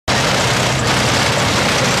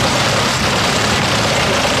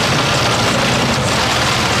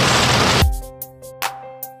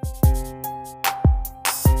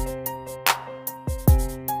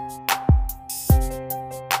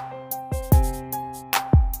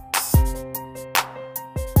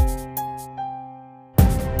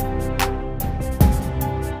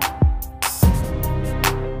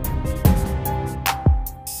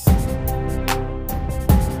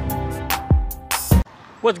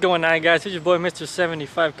What's going on, guys? It's your boy Mr.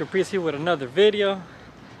 75 Caprice here with another video.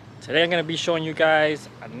 Today I'm going to be showing you guys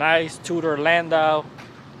a nice two-door Landau,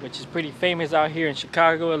 which is pretty famous out here in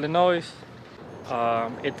Chicago, Illinois.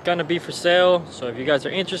 It's going to be for sale, so if you guys are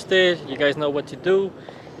interested, you guys know what to do.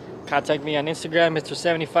 Contact me on Instagram, Mr.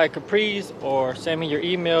 75 Caprice, or send me your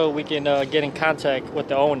email. We can get in contact with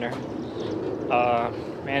the owner.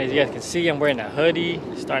 Man, as you guys can see, I'm wearing a hoodie.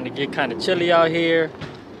 It's starting to get kind of chilly out here.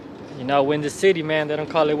 You know, Windy City, man, they don't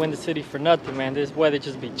call it Windy City for nothing, man. This weather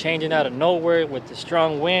just be changing out of nowhere with the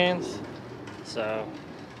strong winds. So,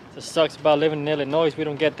 it sucks about living in Illinois. We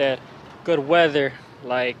don't get that good weather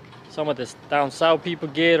like some of the down south people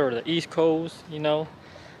get, or the East Coast, you know.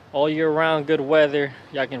 All year round, good weather.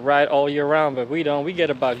 Y'all can ride all year round, but we don't. We get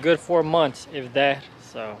about good 4 months, if that.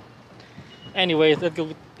 So, anyways, let's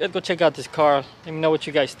go check out this car. Let me know what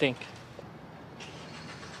you guys think.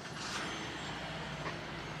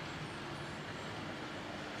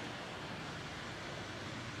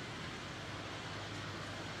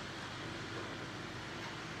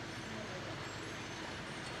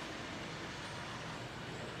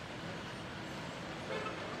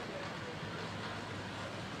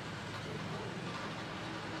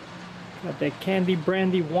 Got that candy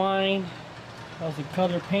brandy wine. How's the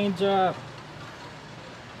color paint job?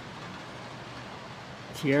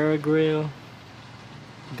 Tierra grill.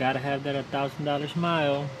 Gotta have that $1,000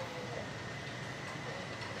 smile.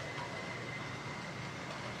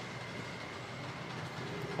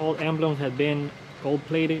 All emblems have been gold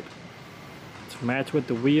plated to match with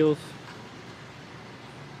the wheels.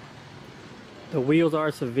 The wheels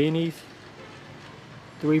are Savinis,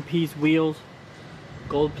 3-piece wheels,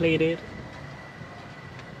 gold plated.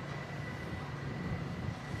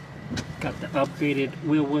 Got the upgraded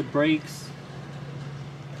wheel wood brakes.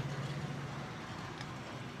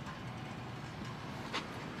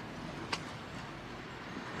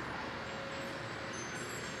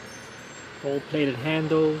 Gold plated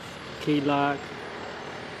handles, key lock.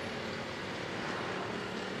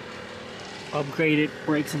 Upgraded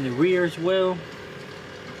brakes in the rear as well.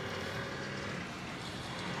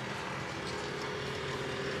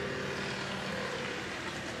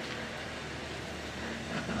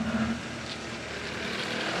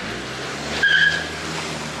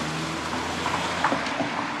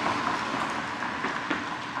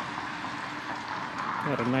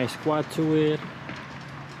 Got a nice squat to it.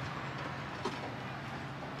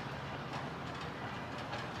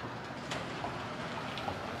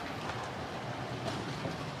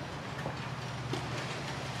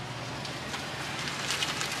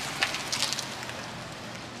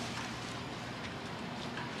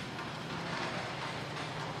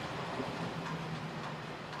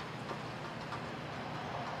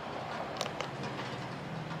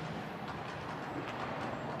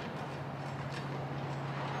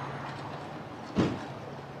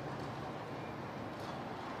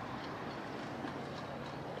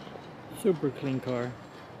 Super clean car.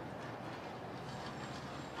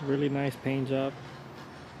 Really nice paint job.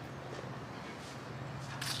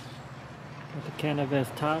 Got the canvas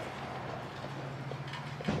top.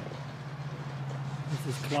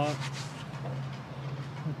 This is cloth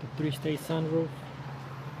with the 3-stage sunroof.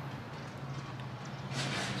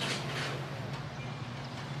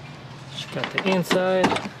 Got the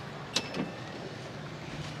inside.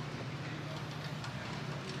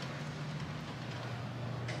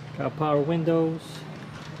 Got power windows,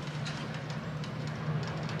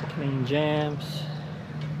 clean jams,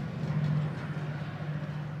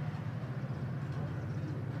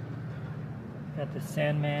 got the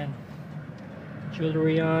Sandman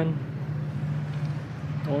jewelry on,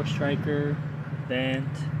 door striker, vent,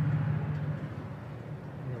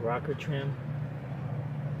 and the rocker trim,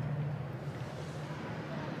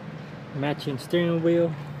 matching steering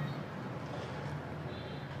wheel,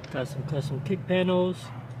 got some custom kick panels,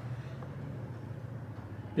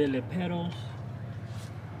 billet pedals,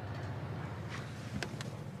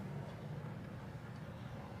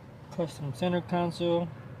 custom center console.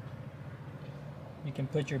 You can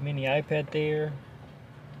put your mini iPad there.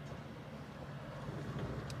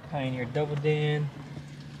 Pioneer double din.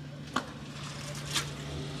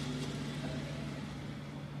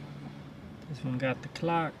 This one got the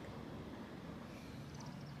clock.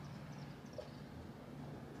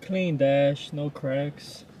 Clean dash, no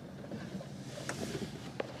cracks.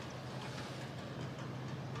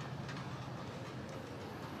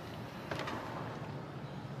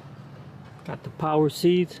 Got the power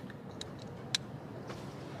seats.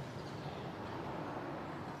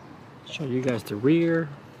 Show you guys the rear.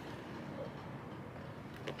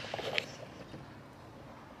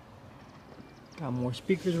 Got more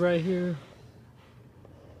speakers right here.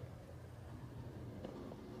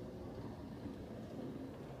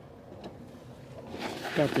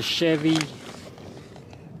 Got the Chevy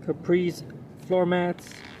Caprice floor mats.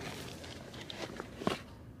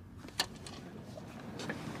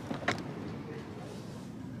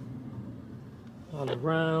 All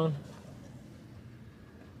around.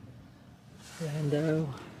 Landau.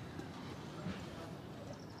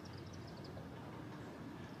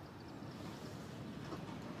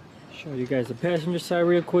 Show you guys the passenger side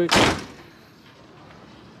real quick.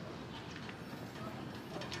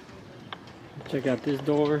 Check out this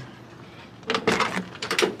door.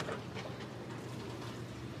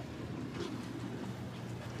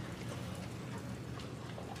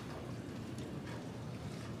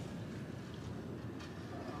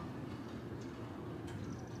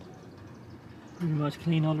 Pretty much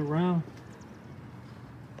clean all around.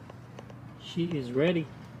 She is ready.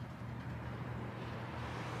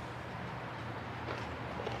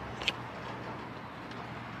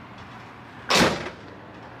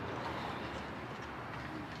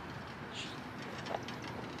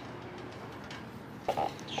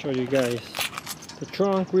 Show you guys the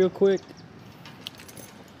trunk real quick.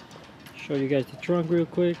 Show you guys the trunk real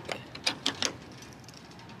quick.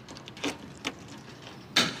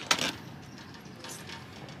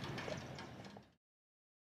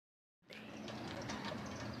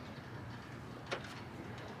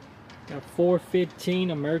 Got 415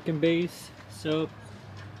 American base sub.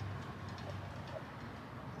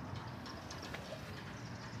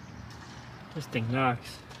 This thing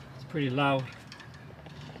knocks. It's pretty loud.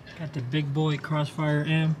 Got the big boy Crossfire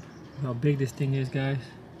M. Look how big this thing is, guys.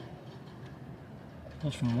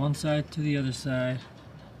 Goes from one side to the other side.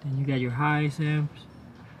 Then you got your highs amps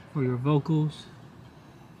for your vocals.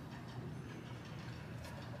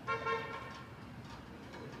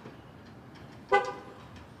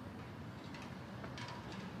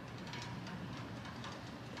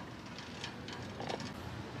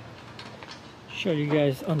 Show you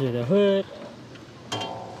guys under the hood.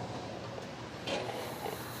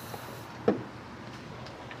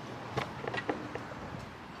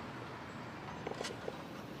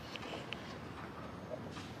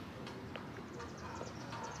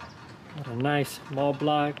 Got a nice small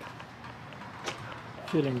block,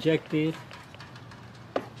 fuel injected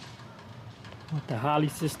with the Holley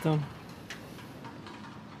system.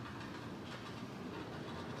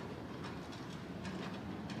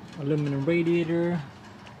 Aluminum radiator,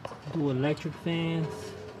 dual electric fans.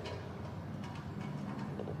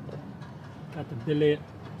 Got the billet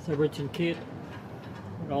separation kit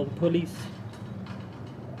with all the pulleys.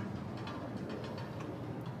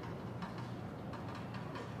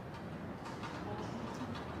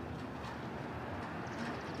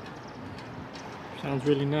 Sounds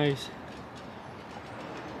really nice.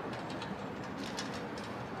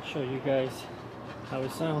 Show you guys how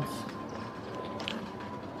it sounds.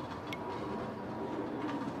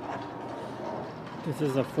 This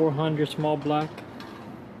is a 400 small block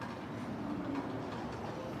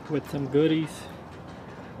with some goodies.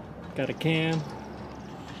 Got a cam,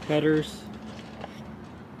 headers.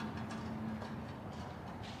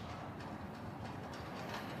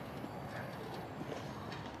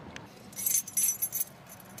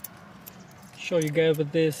 Show you guys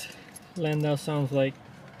what this Landau sounds like.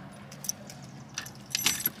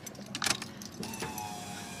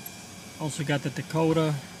 Also got the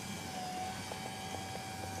Dakota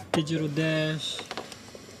digital dash.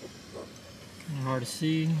 Kind of hard to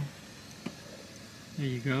see. There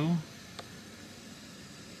you go.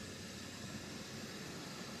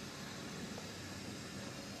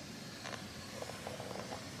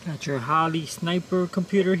 Got your Holley sniper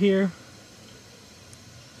computer here.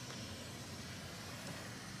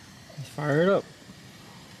 Let's fire it up.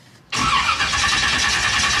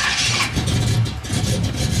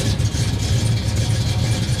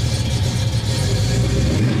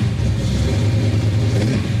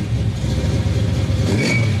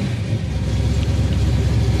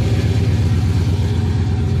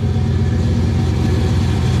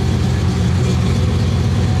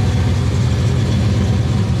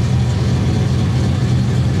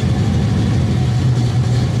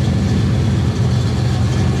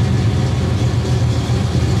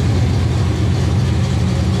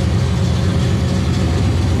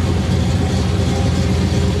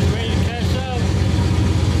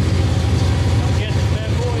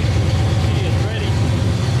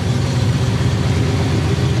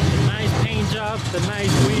 The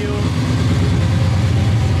nice wheel,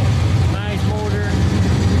 nice motor,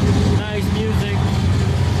 nice music.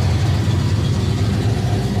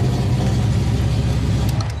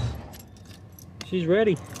 She's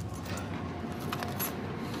ready.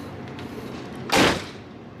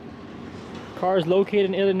 Car is located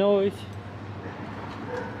in Illinois.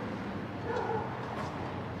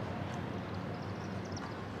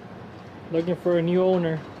 looking for a new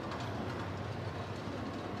owner.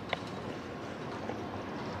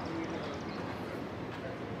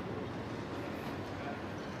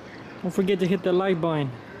 Don't forget to hit the like button,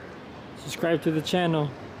 subscribe to the channel,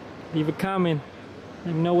 leave a comment,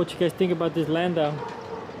 let me know what you guys think about this Landau.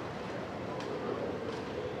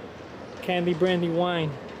 Candy brandy wine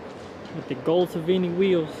with the gold Savini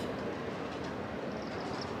wheels.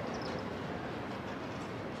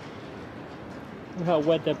 Look how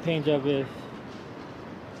wet that paint job is.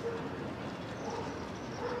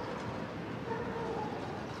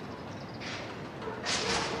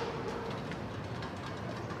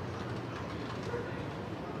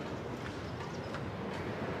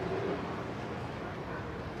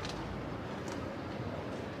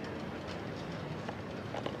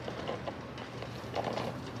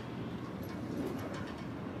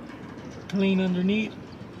 Clean underneath.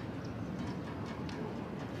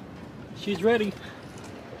 She's ready.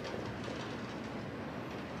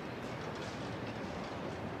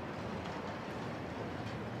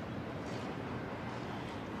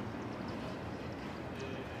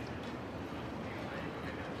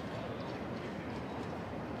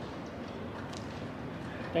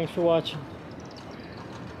 Thanks for watching.